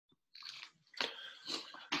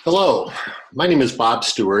Hello, my name is Bob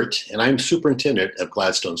Stewart, and I'm Superintendent of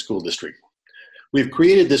Gladstone School District. We've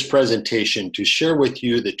created this presentation to share with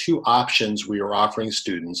you the two options we are offering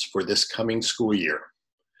students for this coming school year.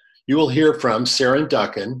 You will hear from Sarah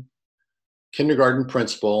Duncan, Kindergarten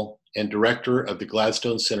Principal and Director of the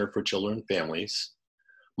Gladstone Center for Children and Families,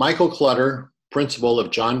 Michael Clutter, Principal of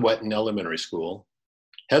John Wetton Elementary School,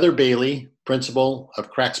 Heather Bailey, Principal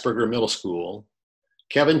of Kraxberger Middle School,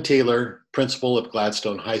 Kevin Taylor, Principal of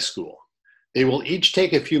Gladstone High School. They will each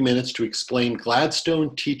take a few minutes to explain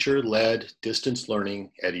Gladstone teacher-led distance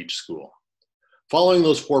learning at each school. Following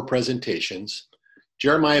those four presentations,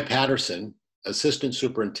 Jeremiah Patterson, Assistant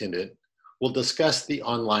Superintendent, will discuss the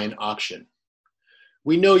online option.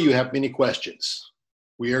 We know you have many questions.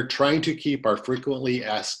 We are trying to keep our frequently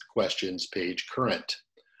asked questions page current.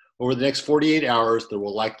 Over the next 48 hours, there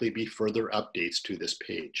will likely be further updates to this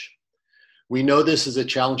page. We know this is a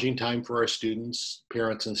challenging time for our students,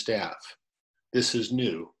 parents, and staff. This is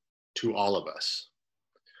new to all of us.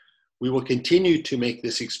 We will continue to make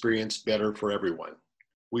this experience better for everyone.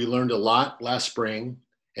 We learned a lot last spring,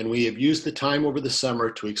 and we have used the time over the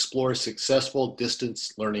summer to explore successful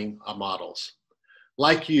distance learning models.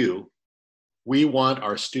 Like you, we want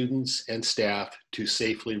our students and staff to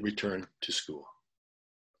safely return to school.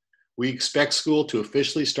 We expect school to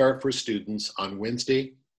officially start for students on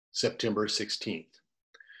Wednesday, September 16th.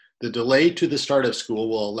 The delay to the start of school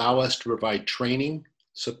will allow us to provide training,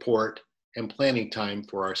 support, and planning time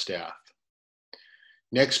for our staff.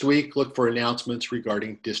 Next week, look for announcements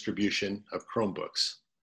regarding distribution of Chromebooks.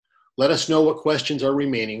 Let us know what questions are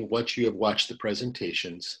remaining once you have watched the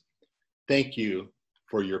presentations. Thank you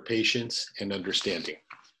for your patience and understanding.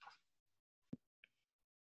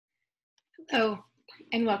 Hello,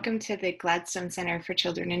 and welcome to the Gladstone Center for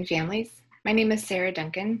Children and Families. My name is Sarah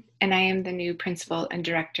Duncan, and I am the new principal and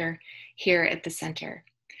director here at the center.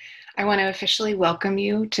 I want to officially welcome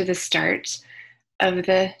you to the start of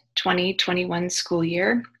the 2021 school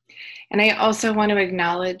year. And I also want to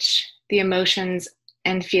acknowledge the emotions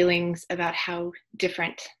and feelings about how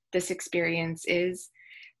different this experience is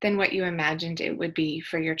than what you imagined it would be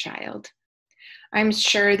for your child. I'm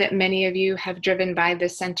sure that many of you have driven by the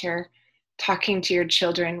center talking to your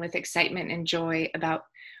children with excitement and joy about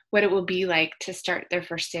what it will be like to start their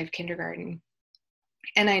first day of kindergarten.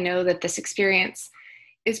 And I know that this experience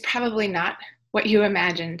is probably not what you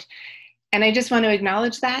imagined. And I just want to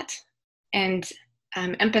acknowledge that and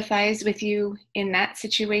empathize with you in that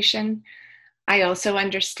situation. I also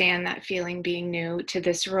understand that feeling being new to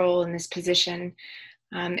this role and this position.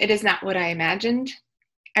 It is not what I imagined.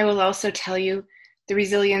 I will also tell you the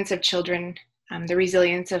resilience of children, the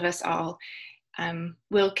resilience of us all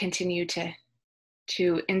will continue to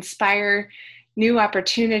inspire new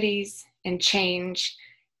opportunities and change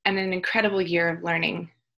and an incredible year of learning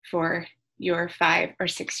for your 5 or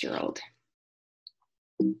 6-year-old.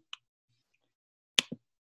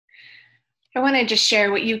 I want to just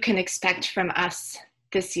share what you can expect from us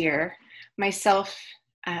this year. Myself,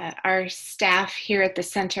 our staff here at the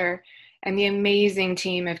center, and the amazing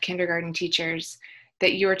team of kindergarten teachers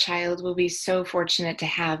that your child will be so fortunate to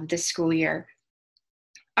have this school year.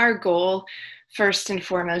 Our goal, first and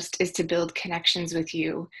foremost, is to build connections with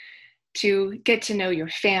you, to get to know your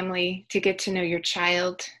family, to get to know your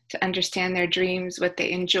child, to understand their dreams, what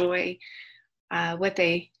they enjoy,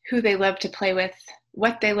 who they love to play with,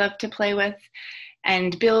 what they love to play with,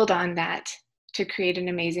 and build on that to create an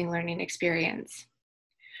amazing learning experience.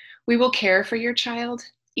 We will care for your child,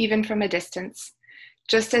 even from a distance,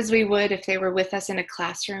 just as we would if they were with us in a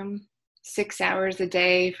classroom, 6 hours a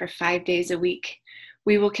day for 5 days a week.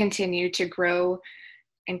 We will continue to grow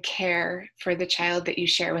and care for the child that you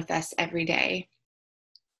share with us every day.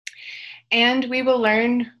 And we will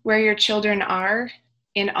learn where your children are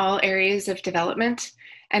in all areas of development,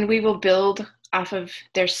 and we will build off of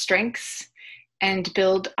their strengths and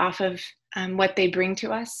build off of what they bring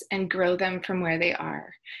to us and grow them from where they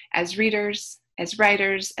are as readers, as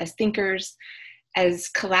writers, as thinkers, as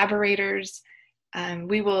collaborators.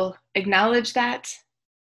 We will acknowledge that,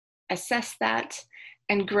 assess that,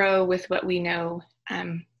 and grow with what we know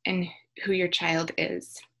and who your child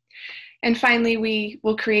is. And finally, we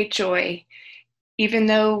will create joy. Even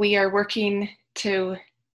though we are working to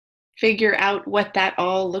figure out what that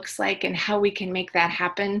all looks like and how we can make that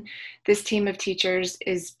happen, this team of teachers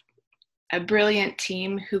is a brilliant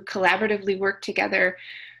team who collaboratively work together,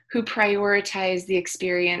 who prioritize the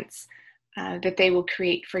experience that they will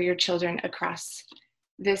create for your children across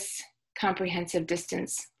this comprehensive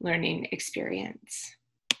distance learning experience.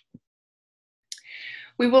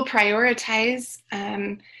 We will prioritize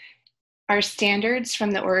our standards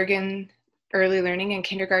from the Oregon early learning and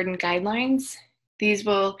kindergarten guidelines. These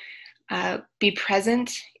will be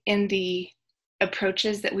present in the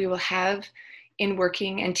approaches that we will have in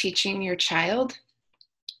working and teaching your child,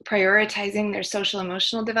 prioritizing their social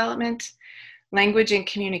emotional development, language and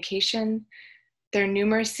communication, their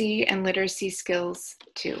numeracy and literacy skills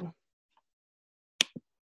too.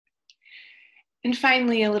 And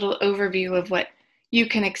finally, a little overview of what you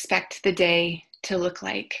can expect the day to look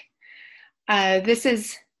like. This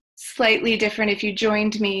is slightly different. If you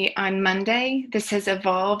joined me on Monday, this has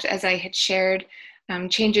evolved as I had shared.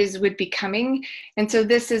 Changes would be coming. And so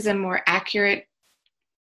this is a more accurate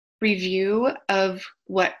review of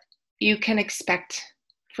what you can expect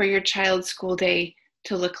for your child's school day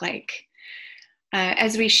to look like.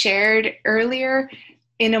 As we shared earlier,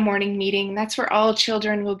 in a morning meeting, that's where all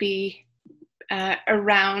children will be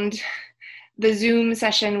around the Zoom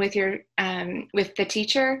session with the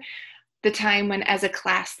teacher, the time when as a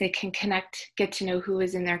class they can connect, get to know who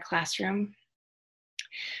is in their classroom.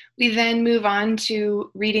 We then move on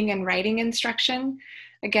to reading and writing instruction.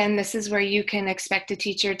 Again, this is where you can expect a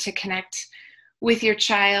teacher to connect with your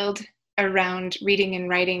child around reading and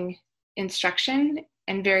writing instruction,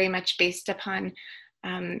 and very much based upon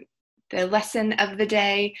the lesson of the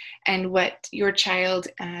day and what your child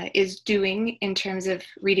is doing in terms of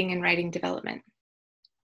reading and writing development.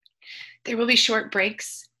 There will be short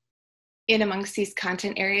breaks in amongst these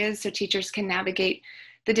content areas so teachers can navigate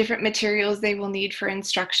the different materials they will need for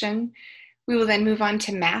instruction. We will then move on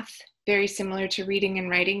to math, very similar to reading and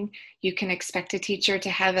writing. You can expect a teacher to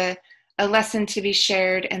have a lesson to be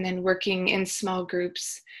shared and then working in small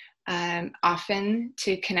groups often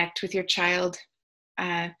to connect with your child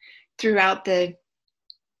throughout that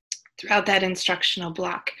instructional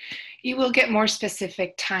block. You will get more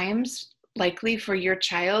specific times likely for your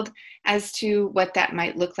child as to what that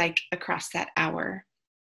might look like across that hour.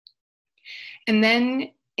 And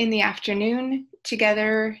then in the afternoon,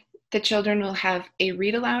 together, the children will have a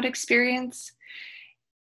read aloud experience.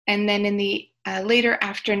 And then in the later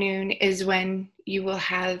afternoon is when you will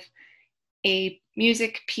have a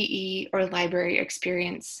music, PE, or library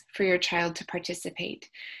experience for your child to participate.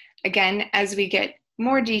 Again, as we get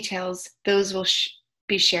more details, those will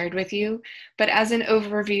be shared with you. But as an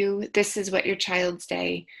overview, this is what your child's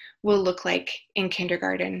day will look like in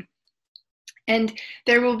kindergarten. And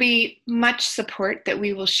there will be much support that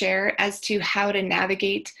we will share as to how to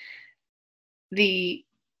navigate the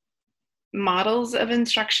models of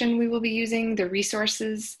instruction we will be using, the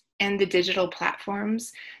resources, and the digital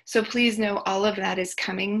platforms. So please know all of that is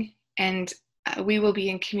coming, and we will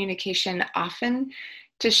be in communication often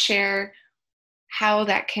to share how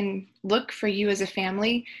that can look for you as a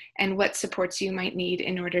family and what supports you might need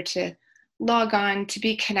in order to log on, to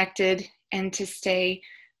be connected, and to stay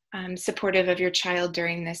supportive of your child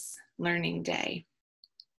during this learning day.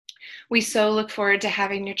 We so look forward to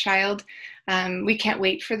having your child. We can't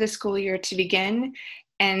wait for the school year to begin.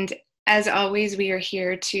 And as always, we are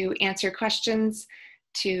here to answer questions,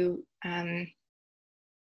 to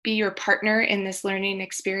be your partner in this learning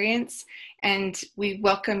experience. And we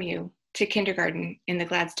welcome you to kindergarten in the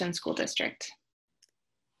Gladstone School District.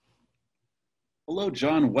 Hello,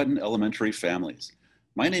 John Wetton Elementary families.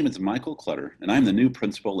 My name is Michael Clutter, and I'm the new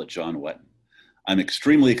principal at John Wetton. I'm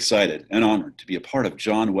extremely excited and honored to be a part of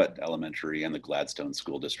John Wetton Elementary and the Gladstone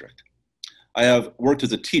School District. I have worked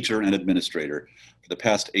as a teacher and administrator for the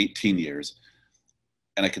past 18 years,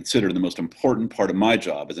 and I consider the most important part of my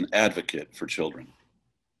job as an advocate for children.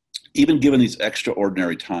 Even given these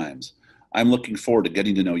extraordinary times, I'm looking forward to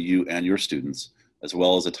getting to know you and your students, as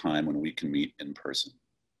well as a time when we can meet in person.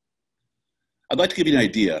 I'd like to give you an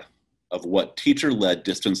idea of what teacher-led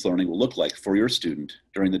distance learning will look like for your student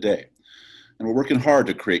during the day. And we're working hard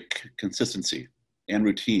to create consistency and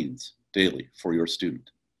routines daily for your student.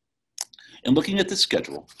 In looking at this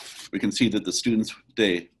schedule, we can see that the student's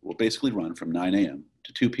day will basically run from 9 a.m.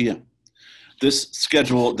 to 2 p.m. This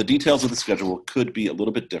schedule, the details of the schedule could be a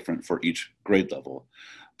little bit different for each grade level,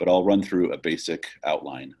 but I'll run through a basic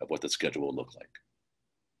outline of what the schedule will look like.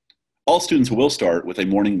 All students will start with a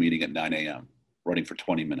morning meeting at 9 a.m., running for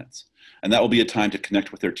 20 minutes. And that will be a time to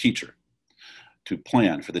connect with their teacher, to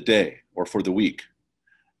plan for the day or for the week,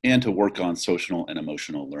 and to work on social and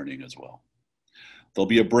emotional learning as well. There'll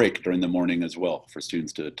be a break during the morning as well for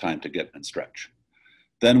students to time to get and stretch.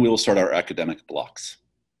 Then we will start our academic blocks.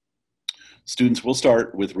 Students will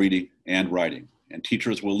start with reading and writing, and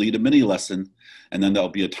teachers will lead a mini lesson, and then there'll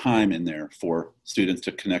be a time in there for students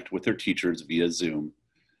to connect with their teachers via Zoom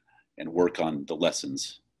and work on the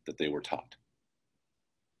lessons that they were taught.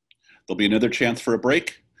 There'll be another chance for a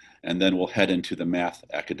break, and then we'll head into the math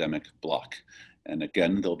academic block. And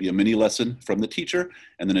again, there'll be a mini lesson from the teacher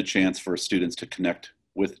and then a chance for students to connect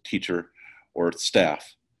with teacher or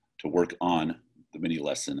staff to work on the mini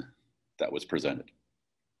lesson that was presented.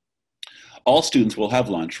 All students will have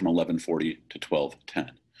lunch from 11:40 to 12:10,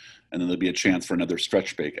 and then there'll be a chance for another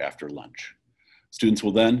stretch break after lunch. Students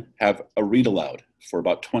will then have a read aloud for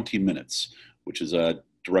about 20 minutes, which is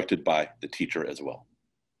directed by the teacher as well.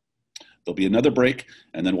 There'll be another break,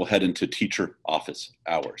 and then we'll head into teacher office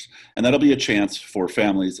hours. And that'll be a chance for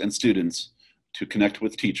families and students to connect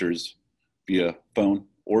with teachers via phone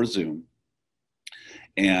or Zoom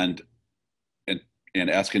and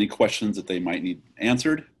ask any questions that they might need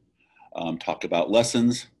answered, talk about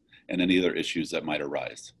lessons, and any other issues that might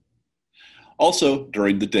arise. Also,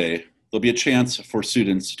 during the day, there'll be a chance for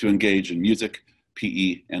students to engage in music,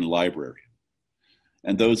 PE, and library.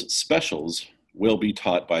 And those specials will be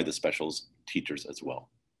taught by the specials teachers as well.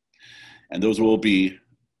 And those will be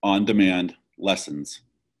on-demand lessons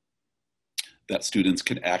that students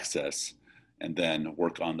can access and then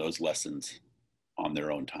work on those lessons on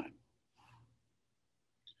their own time.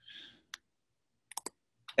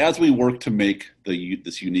 As we work to make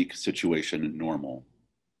this unique situation normal,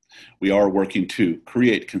 we are working to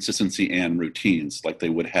create consistency and routines like they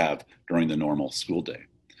would have during the normal school day.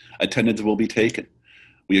 Attendance will be taken.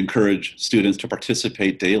 We encourage students to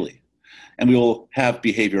participate daily, and we will have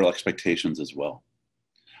behavioral expectations as well.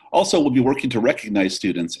 Also, we'll be working to recognize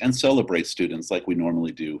students and celebrate students like we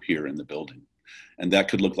normally do here in the building. And that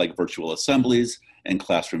could look like virtual assemblies and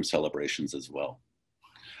classroom celebrations as well.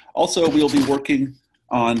 Also, we'll be working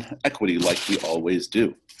on equity like we always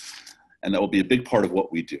do. And that will be a big part of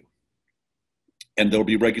what we do. And there'll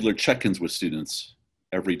be regular check-ins with students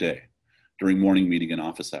every day during morning meeting and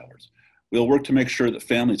office hours. We'll work to make sure that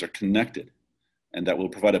families are connected and that we'll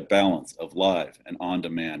provide a balance of live and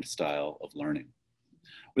on-demand style of learning.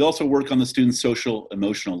 We also work on the students' social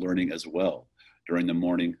emotional learning as well during the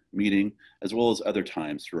morning meeting, as well as other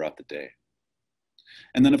times throughout the day.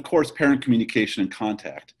 And then of course, parent communication and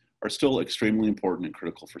contact are still extremely important and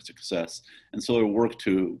critical for success. And so we'll work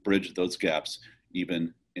to bridge those gaps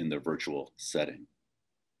even in the virtual setting.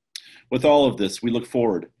 With all of this, we look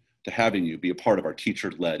forward to having you be a part of our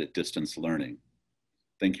teacher-led distance learning.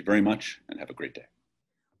 Thank you very much and have a great day.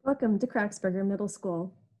 Welcome to Kraxberger Middle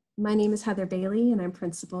School. My name is Heather Bailey and I'm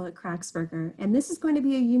principal at Kraxberger. And this is going to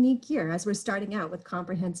be a unique year as we're starting out with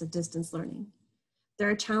comprehensive distance learning. There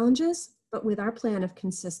are challenges, but with our plan of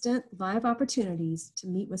consistent live opportunities to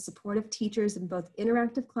meet with supportive teachers in both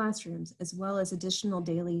interactive classrooms as well as additional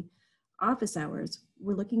daily office hours,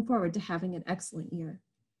 we're looking forward to having an excellent year.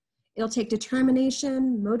 It'll take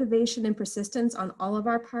determination, motivation, and persistence on all of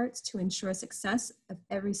our parts to ensure success of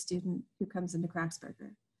every student who comes into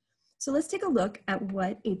Kraxberger. So let's take a look at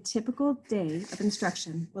what a typical day of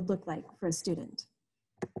instruction would look like for a student.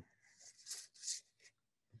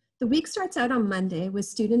 The week starts out on Monday with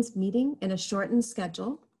students meeting in a shortened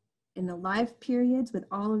schedule in the live periods with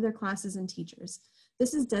all of their classes and teachers.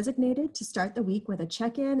 This is designated to start the week with a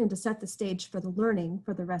check-in and to set the stage for the learning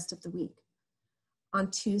for the rest of the week. On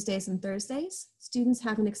Tuesdays and Thursdays, students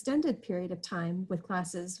have an extended period of time with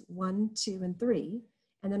classes 1, 2, and 3.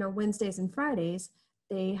 And then on Wednesdays and Fridays,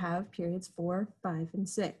 they have periods 4, 5, and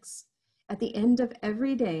 6. At the end of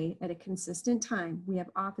every day at a consistent time, we have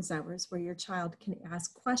office hours where your child can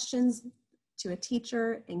ask questions to a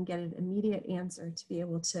teacher and get an immediate answer to be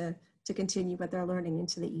able to continue what they're learning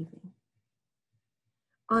into the evening.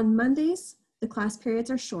 On Mondays, the class periods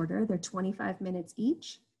are shorter. They're 25 minutes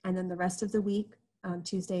each. And then the rest of the week,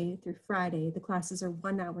 Tuesday through Friday, the classes are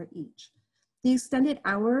 1 hour each. The extended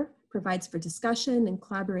hour provides for discussion and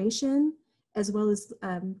collaboration, as well as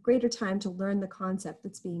greater time to learn the concept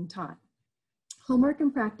that's being taught. Homework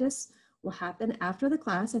and practice will happen after the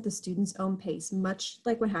class at the student's own pace, much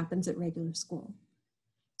like what happens at regular school.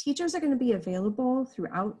 Teachers are going to be available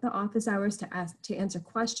throughout the office hours to answer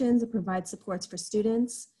questions and provide supports for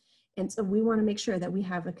students. And so we want to make sure that we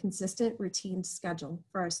have a consistent routine schedule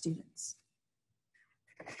for our students.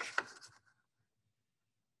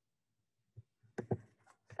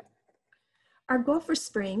 Our goal for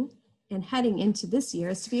spring and heading into this year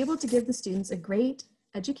is to be able to give the students a great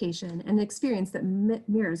education and an experience that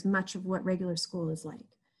mirrors much of what regular school is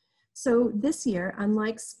like. So this year,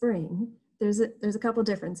 unlike spring, there's a couple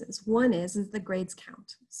differences. One is the grades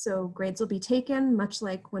count. So grades will be taken much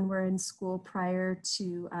like when we're in school prior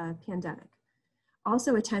to pandemic.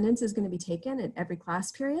 Also, attendance is going to be taken at every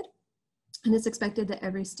class period. And it's expected that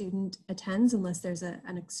every student attends unless there's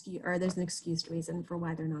an excused reason for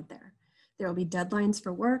why they're not there. There will be deadlines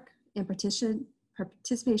for work, and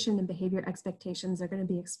participation and behavior expectations are going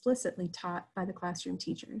to be explicitly taught by the classroom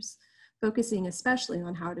teachers. focusing especially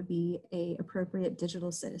on how to be an appropriate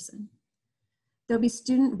digital citizen. There'll be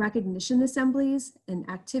student recognition assemblies and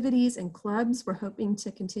activities and clubs. We're hoping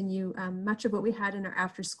to continue much of what we had in our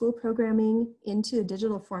after-school programming into a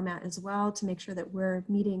digital format as well to make sure that we're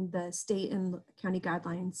meeting the state and county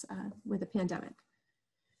guidelines with the pandemic.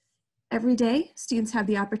 Every day, students have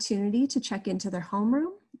the opportunity to check into their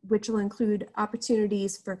homeroom, which will include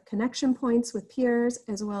opportunities for connection points with peers,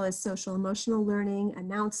 as well as social emotional learning,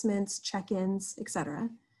 announcements, check-ins, etc.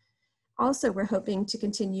 Also, we're hoping to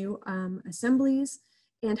continue assemblies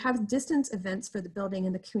and have distance events for the building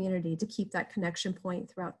and the community to keep that connection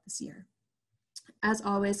point throughout this year. As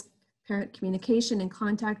always, parent communication and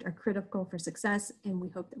contact are critical for success, and we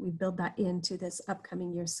hope that we build that into this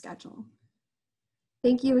upcoming year's schedule.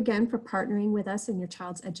 Thank you again for partnering with us in your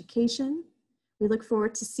child's education. We look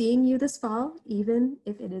forward to seeing you this fall, even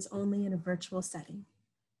if it is only in a virtual setting.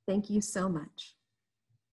 Thank you so much.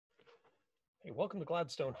 Hey, welcome to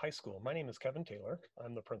Gladstone High School. My name is Kevin Taylor.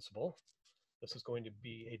 I'm the principal. This is going to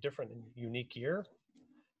be a different and unique year.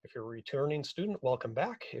 If you're a returning student, welcome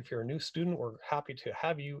back. If you're a new student, we're happy to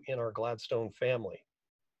have you in our Gladstone family.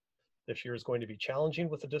 This year is going to be challenging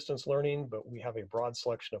with the distance learning, but we have a broad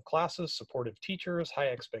selection of classes, supportive teachers, high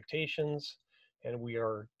expectations, and we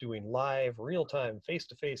are doing live, real-time,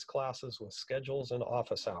 face-to-face classes with schedules and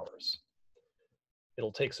office hours.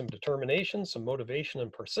 It'll take some determination, some motivation,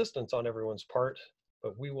 and persistence on everyone's part,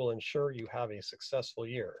 but we will ensure you have a successful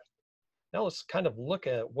year. Now let's kind of look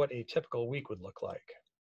at what a typical week would look like.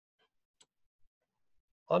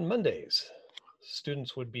 On Mondays,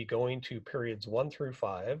 students would be going to periods 1 through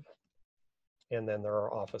 5, and then there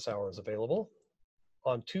are office hours available.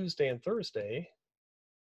 On Tuesday and Thursday,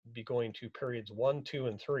 you'd be going to periods 1, 2,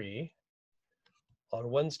 and 3. On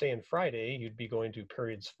Wednesday and Friday, you'd be going to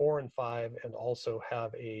periods 4 and 5, and also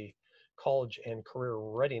have a college and career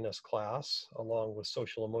readiness class along with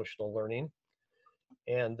social emotional learning.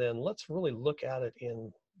 And then let's really look at it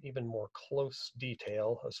in even more close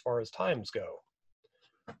detail as far as times go.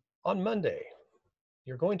 On Monday,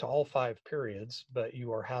 you're going to all 5 periods, but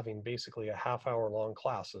you are having basically a half-hour long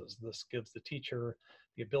classes. This gives the teacher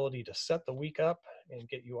the ability to set the week up and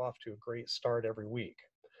get you off to a great start every week.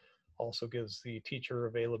 Also gives the teacher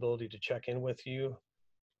availability to check in with you,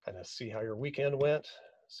 kind of see how your weekend went,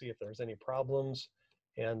 see if there's any problems,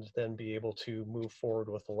 and then be able to move forward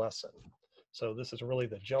with the lesson. So this is really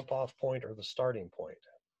the jump-off point or the starting point.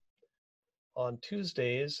 On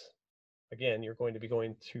Tuesdays, again, you're going to be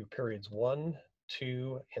going through periods 1,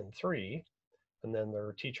 2, and 3, and then there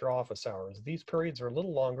are teacher office hours. These periods are a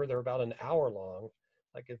little longer. They're about an hour long.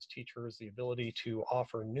 That gives teachers the ability to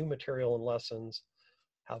offer new material and lessons,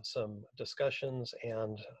 have some discussions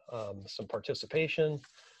and some participation,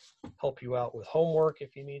 help you out with homework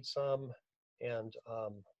if you need some, and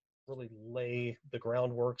really lay the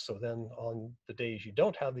groundwork so then on the days you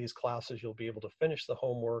don't have these classes, you'll be able to finish the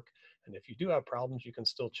homework, and if you do have problems, you can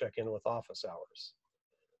still check in with office hours.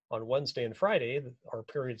 On Wednesday and Friday are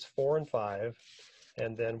periods 4 and 5,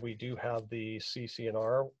 and then we do have the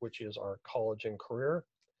CC&R, which is our college and career.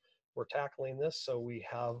 We're tackling this so we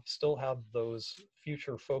still have those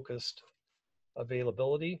future focused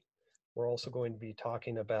availability. We're also going to be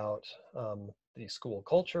talking about the school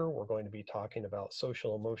culture. We're going to be talking about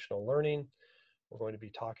social emotional learning. We're going to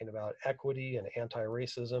be talking about equity and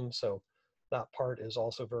anti-racism. So that part is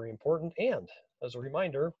also very important. And as a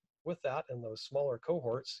reminder, with that and those smaller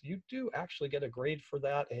cohorts, you do actually get a grade for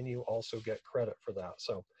that, and you also get credit for that.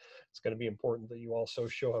 So it's going to be important that you also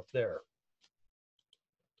show up there.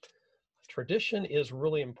 Tradition is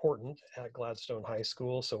really important at Gladstone High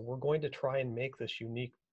School, so we're going to try and make this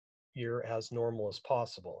unique year as normal as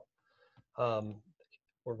possible.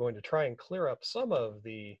 We're going to try and clear up some of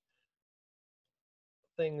the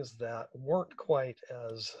things that weren't quite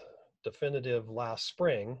as definitive last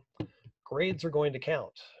spring. Grades are going to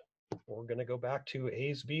count. We're going to go back to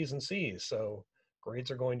A's, B's, and C's, so grades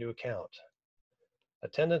are going to count.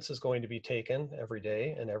 Attendance is going to be taken every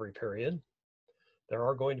day and every period. There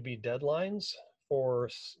are going to be deadlines for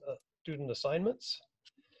student assignments,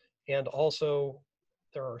 and also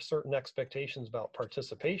there are certain expectations about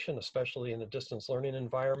participation, especially in a distance learning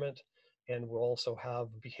environment, and we'll also have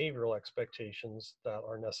behavioral expectations that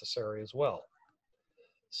are necessary as well.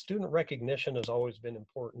 Student recognition has always been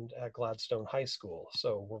important at Gladstone High School,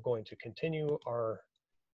 so we're going to continue our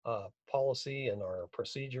policy and our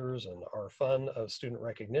procedures and our fun of student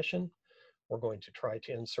recognition. We're going to try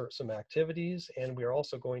to insert some activities, and we're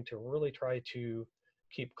also going to really try to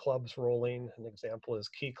keep clubs rolling. An example is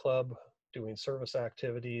Key Club, doing service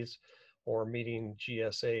activities, or meeting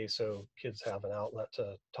GSA so kids have an outlet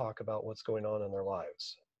to talk about what's going on in their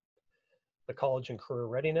lives. The college and career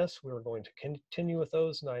readiness, we are going to continue with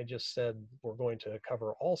those. And I just said we're going to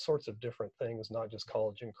cover all sorts of different things, not just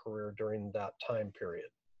college and career during that time period.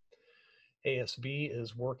 ASB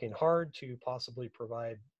is working hard to possibly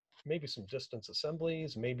provide maybe some distance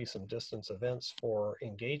assemblies, maybe some distance events for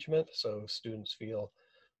engagement, so students feel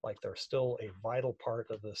like they're still a vital part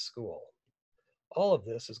of this school. All of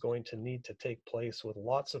this is going to need to take place with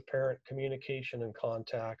lots of parent communication and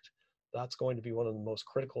contact. That's going to be one of the most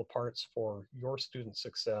critical parts for your student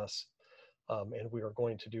success. And we are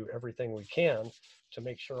going to do everything we can to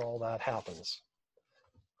make sure all that happens.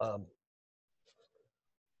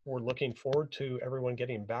 We're looking forward to everyone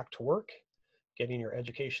getting back to work, getting your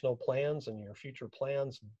educational plans and your future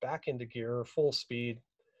plans back into gear, full speed.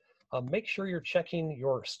 Make sure you're checking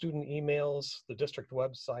your student emails, the district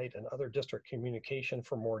website, and other district communication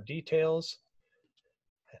for more details.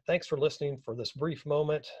 Thanks for listening for this brief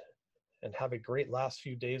moment, and have a great last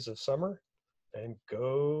few days of summer, and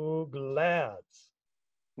go Glads!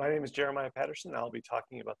 My name is Jeremiah Patterson, and I'll be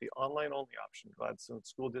talking about the online-only option Gladstone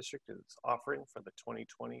School District is offering for the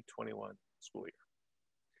 2020-21 school year.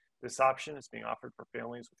 This option is being offered for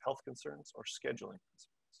families with health concerns or scheduling concerns.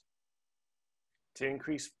 To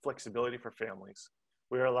increase flexibility for families,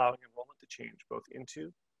 we are allowing enrollment to change both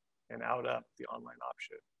into and out of the online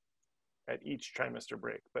option at each trimester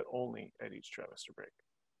break, but only at each trimester break.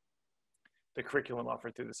 The curriculum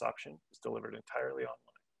offered through this option is delivered entirely online.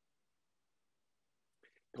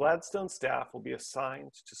 Gladstone staff will be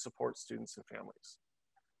assigned to support students and families.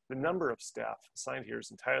 The number of staff assigned here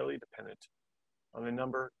is entirely dependent on the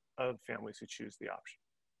number of families who choose the option.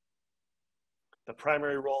 The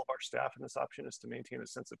primary role of our staff in this option is to maintain a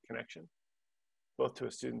sense of connection, both to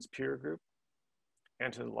a student's peer group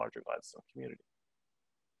and to the larger Gladstone community.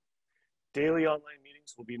 Daily online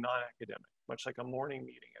meetings will be non-academic, much like a morning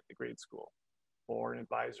meeting at the grade school or an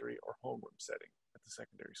advisory or homeroom setting at the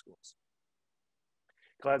secondary schools.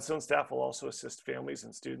 Gladstone staff will also assist families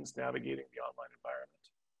and students navigating the online environment,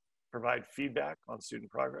 provide feedback on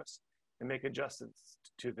student progress, and make adjustments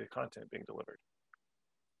to the content being delivered.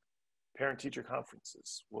 Parent-teacher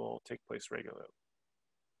conferences will take place regularly.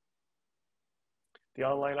 The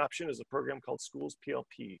online option is a program called Schools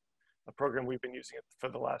PLP, a program we've been using for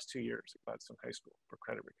the last 2 years at Gladstone High School for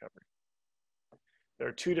credit recovery. There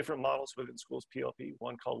are 2 different models within Schools PLP,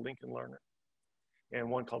 one called Lincoln Learner and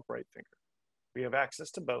one called Bright Thinker. We have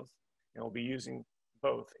access to both, and we'll be using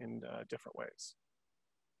both in different ways.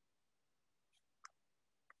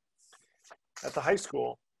 At the high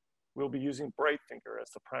school, we'll be using Bright Thinker as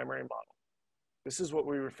the primary model. This is what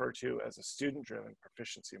we refer to as a student-driven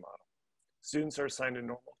proficiency model. Students are assigned a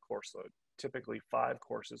normal course load, typically 5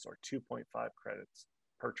 courses or 2.5 credits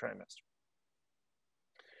per trimester.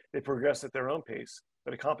 They progress at their own pace,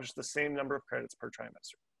 but accomplish the same number of credits per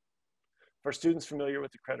trimester. For students familiar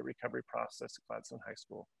with the credit recovery process at Gladstone High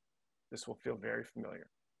School, this will feel very familiar.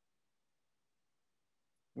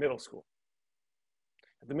 Middle school.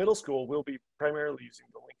 At the middle school, we'll be primarily using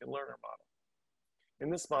the Lincoln Learner model. In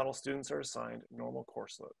this model, students are assigned normal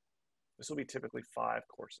course load. This will be typically 5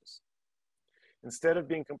 courses. Instead of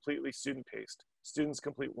being completely student-paced, students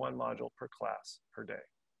complete 1 module per class per day.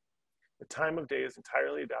 The time of day is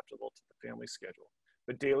entirely adaptable to the family schedule,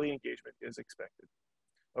 but daily engagement is expected.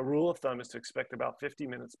 A rule of thumb is to expect about 50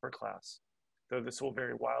 minutes per class, though this will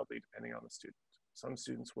vary wildly depending on the student. Some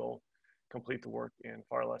students will complete the work in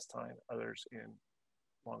far less time, others in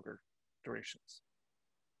longer durations.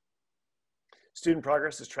 Student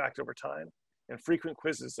progress is tracked over time, and frequent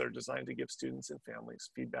quizzes are designed to give students and families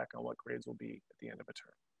feedback on what grades will be at the end of a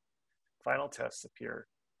term. Final tests appear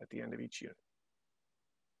at the end of each unit.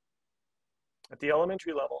 At the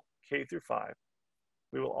elementary level, K through 5,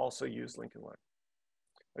 we will also use Lincoln Learner.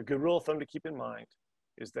 A good rule of thumb to keep in mind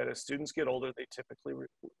is that as students get older, they typically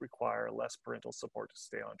require less parental support to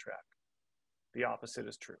stay on track. The opposite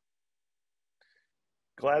is true.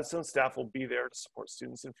 Gladstone staff will be there to support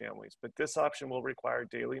students and families, but this option will require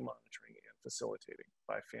daily monitoring and facilitating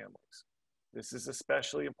by families. This is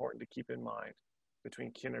especially important to keep in mind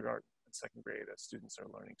between kindergarten and 2nd grade as students are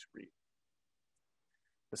learning to read.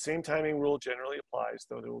 The same timing rule generally applies,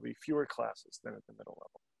 though there will be fewer classes than at the middle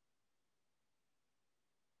level.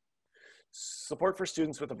 Support for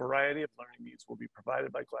students with a variety of learning needs will be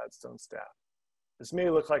provided by Gladstone staff. This may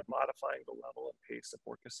look like modifying the level and pace of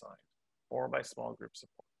work assigned, or by small group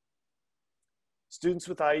support. Students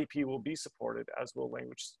with IEP will be supported, as will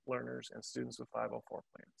language learners and students with 504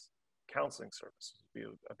 plans. Counseling services will be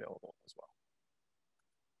available as well.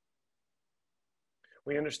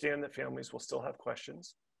 We understand that families will still have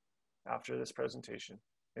questions after this presentation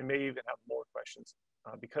and may even have more questions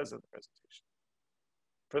because of the presentation.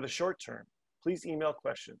 For the short term, please email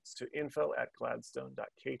questions to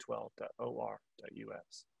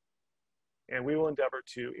info@gladstone.k12.or.us. And we will endeavor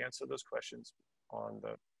to answer those questions on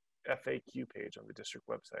the FAQ page on the district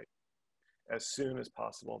website as soon as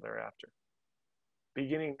possible thereafter.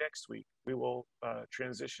 Beginning next week, we will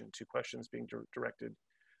transition to questions being directed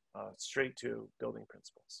straight to building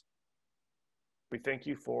principals. We thank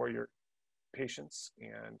you for your patience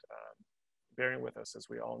and bearing with us as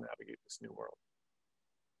we all navigate this new world.